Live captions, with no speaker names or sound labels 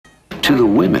To the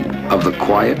women of the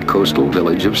quiet coastal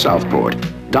village of Southport,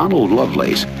 Donald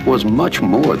Lovelace was much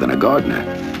more than a gardener.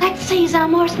 Let's seize our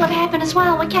morsel of happiness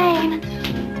while we can.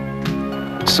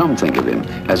 Some think of him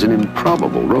as an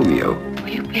improbable Romeo. Will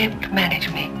you be able to manage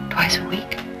me twice a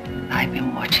week? I've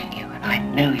been watching you, and I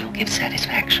know you'll give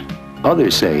satisfaction.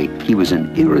 Others say he was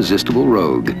an irresistible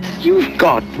rogue. You've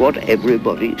got what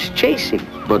everybody's chasing.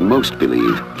 But most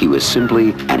believe he was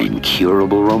simply an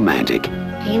incurable romantic.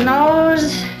 He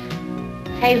knows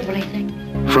everything.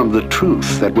 From the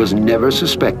truth that was never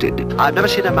suspected. I've never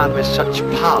seen a man with such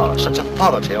power, such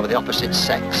authority over the opposite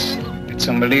sex. It's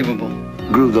unbelievable.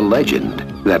 Grew the legend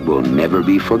that will never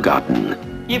be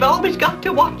forgotten. You've always got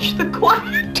to watch the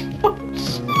quiet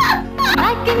ones.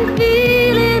 I can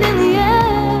feel it in the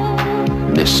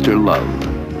air. Mr. Love.